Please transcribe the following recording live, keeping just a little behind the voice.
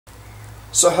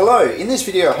So hello, in this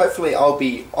video hopefully I'll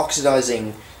be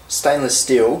oxidizing stainless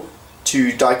steel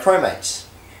to dichromates.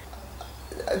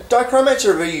 Dichromates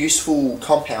are a very useful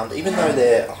compound, even though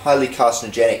they're highly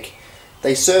carcinogenic.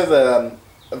 They serve a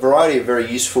variety of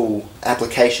very useful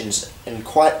applications, and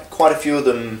quite a few of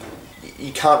them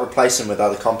you can't replace them with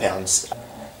other compounds.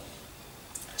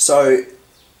 So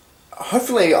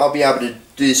hopefully I'll be able to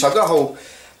do this. So I've got a whole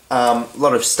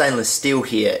lot of stainless steel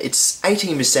here. It's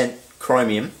 18%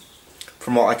 chromium,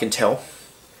 from what I can tell.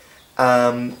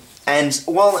 And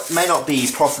while it may not be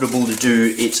profitable to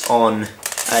do it on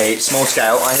a small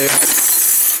scale, I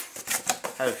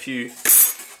have a few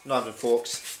knives and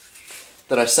forks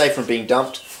that I saved from being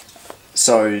dumped,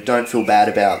 so don't feel bad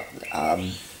about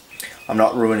I'm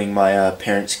not ruining my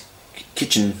parents'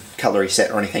 kitchen cutlery set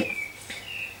or anything.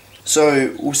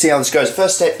 So we'll see how this goes. The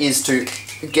first step is to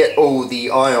get all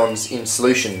the ions in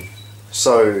solution.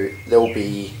 So there will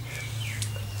be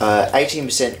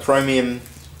 18% chromium,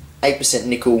 8%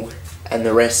 nickel, and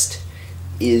the rest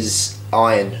is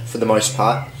iron for the most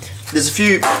part. There's a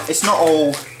few, it's not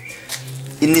all,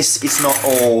 in this it's not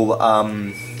all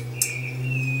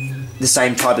the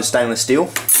same type of stainless steel. A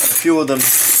few of them,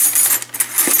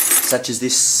 such as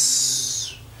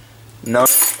this, no,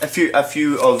 a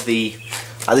few of the,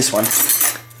 this one,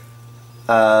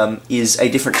 is a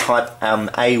different type,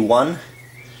 A1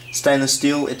 stainless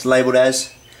steel it's labelled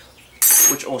as,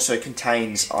 which also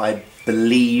contains, I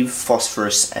believe,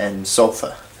 phosphorus and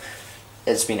sulfur.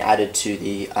 It's been added to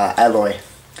the alloy.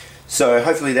 So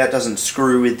hopefully that doesn't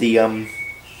screw with the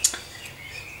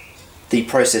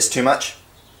process too much.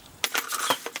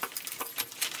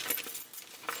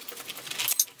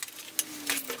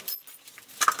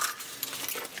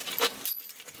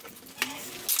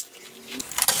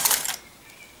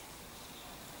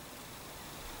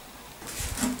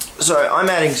 So I'm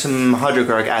adding some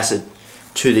hydrochloric acid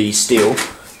to the steel.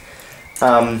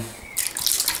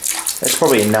 That's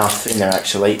probably enough in there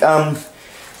actually.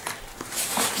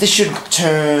 This should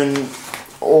turn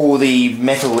all the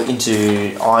metal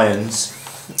into ions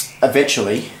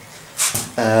eventually.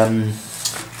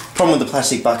 Problem with the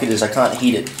plastic bucket is I can't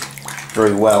heat it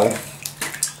very well,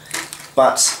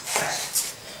 but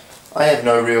I have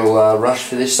no real rush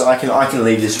for this, so I can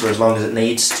leave this for as long as it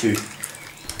needs to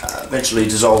eventually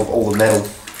dissolve all the metal.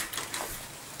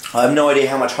 I have no idea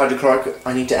how much hydrochloric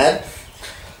I need to add,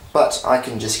 but I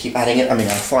can just keep adding it. I mean,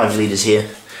 I have 5 litres here,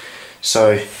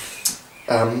 so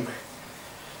we'll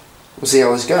see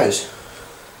how this goes.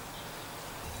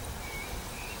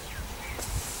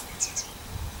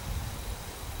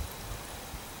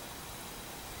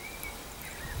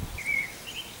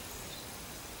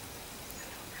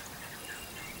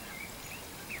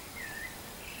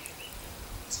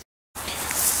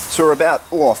 So we're about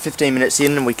 15 minutes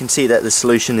in, and we can see that the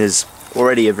solution is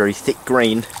already a very thick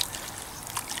green,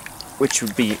 which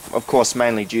would be, of course,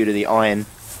 mainly due to the iron.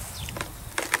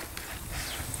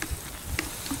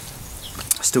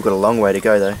 Still got a long way to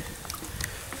go though.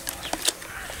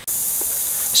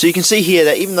 So you can see here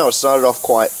that even though it started off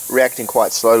reacting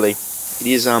quite slowly, it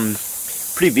is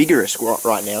pretty vigorous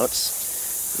right now.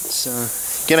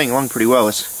 It's getting along pretty well.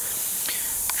 It's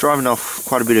driving off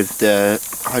quite a bit of the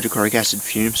hydrochloric acid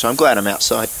fume, so I'm glad I'm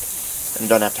outside and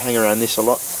don't have to hang around this a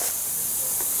lot.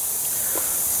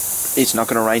 It's not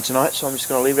going to rain tonight, so I'm just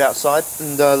going to leave it outside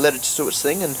and let it do its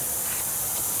thing, and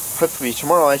hopefully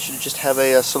tomorrow I should just have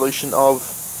a solution of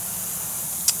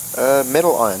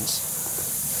metal ions.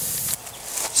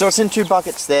 So it's in 2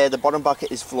 buckets there. The bottom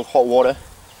bucket is full of hot water,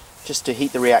 just to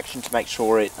heat the reaction to make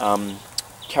sure it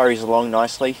carries along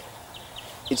nicely.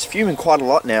 It's fuming quite a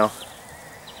lot now.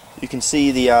 You can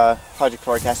see the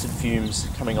hydrochloric acid fumes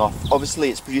coming off. Obviously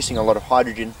it's producing a lot of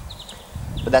hydrogen,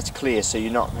 but that's clear, so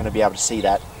you're not going to be able to see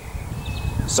that.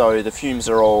 So the fumes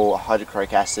are all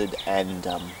hydrochloric acid and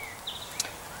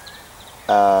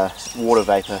water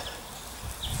vapor.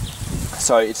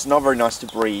 So it's not very nice to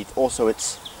breathe. Also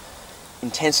it's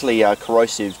intensely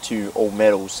corrosive to all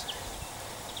metals.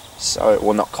 So,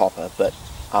 well, not copper, but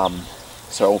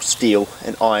so all steel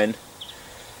and iron.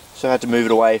 So I had to move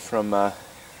it away from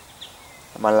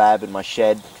my lab and my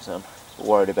shed because I'm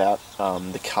worried about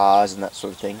the cars and that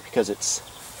sort of thing, because it's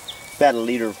about 1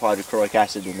 litre of hydrochloric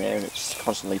acid in there and it's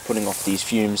constantly putting off these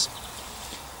fumes.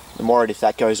 I'm worried if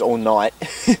that goes all night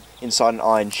inside an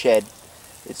iron shed,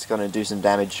 it's going to do some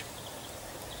damage.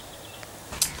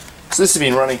 So this has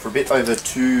been running for a bit over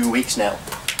 2 weeks now.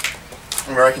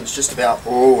 I reckon it's just about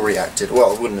all reacted.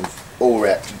 Well, it wouldn't have all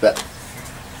reacted, but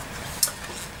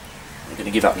I'm going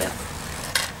to give up now.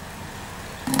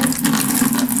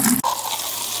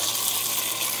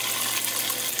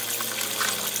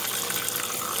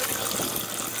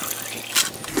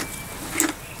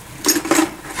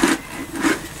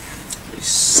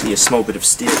 see a small bit of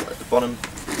steel at the bottom.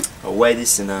 I'll weigh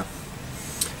this and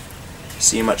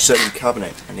see how much sodium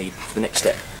carbonate I need for the next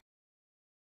step.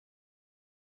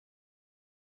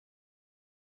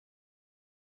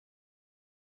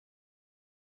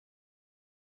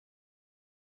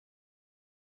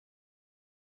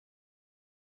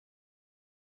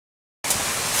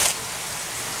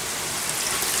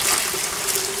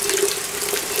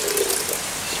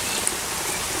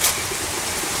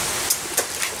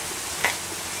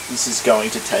 This is going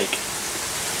to take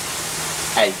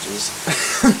ages.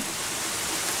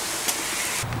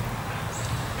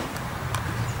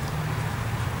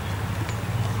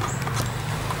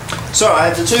 So I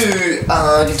have the two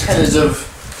containers of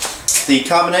the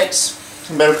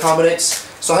carbonates, metal carbonates.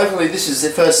 So hopefully this is the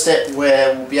first step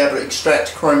where we'll be able to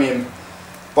extract chromium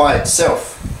by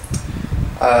itself,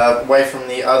 away from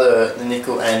the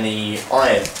nickel and the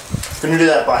iron. We're going to do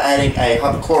that by adding a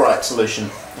hypochlorite solution,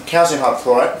 a calcium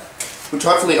hypochlorite, which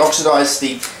hopefully oxidize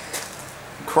the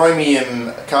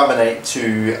chromium carbonate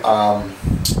to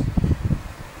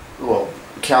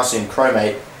calcium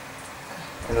chromate,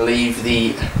 and leave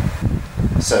the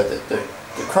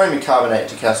chromium carbonate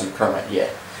to calcium chromate, yeah,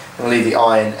 and leave the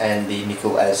iron and the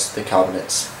nickel as the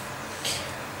carbonates.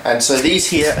 And so these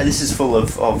here, this is full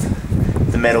of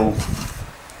the metal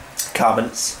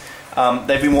carbonates.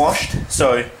 They've been washed,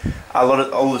 so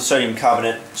all the sodium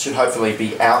carbonate should hopefully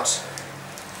be out,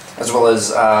 as well as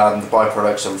the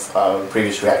byproducts of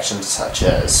previous reactions such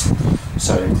as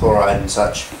sodium chloride and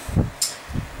such.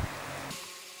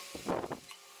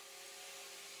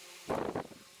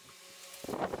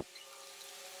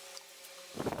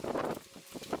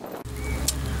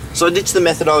 So I ditched the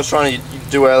method I was trying to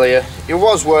do earlier. It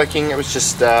was working, it was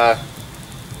just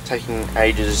taking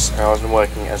ages, and I wasn't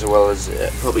working as well as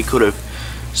it probably could have.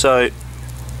 So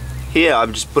here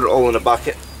I've just put it all in a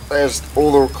bucket. There's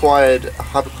all the required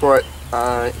hypochlorite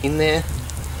in there.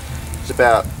 It's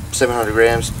about 700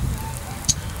 grams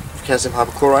of calcium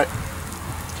hypochlorite,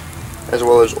 as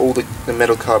well as all the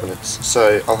metal carbonates.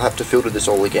 So I'll have to filter this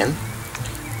all again,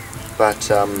 but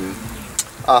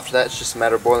after that it's just a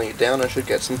matter of boiling it down. I should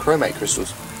get some chromate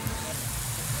crystals.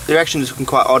 The reaction is looking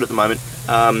quite odd at the moment.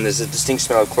 There's a distinct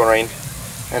smell of chlorine,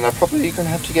 and I'm probably going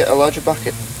to have to get a larger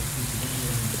bucket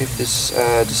if this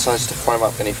decides to foam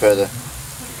up any further.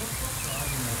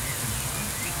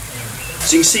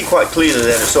 So you can see quite clearly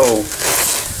that it's all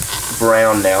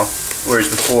brown now, whereas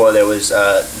before there was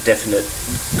a definite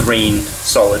green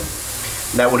solid.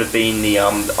 And that would have been the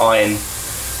iron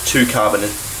 2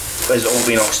 carbonate. Has all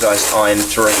been oxidized iron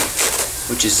 3,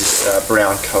 which is this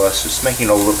brown colour, so it's making it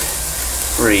all look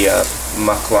pretty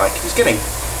muck-like. It's getting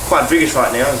quite vigorous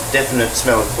right now. There's a definite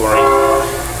smell of chlorine,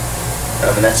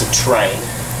 and that's a train.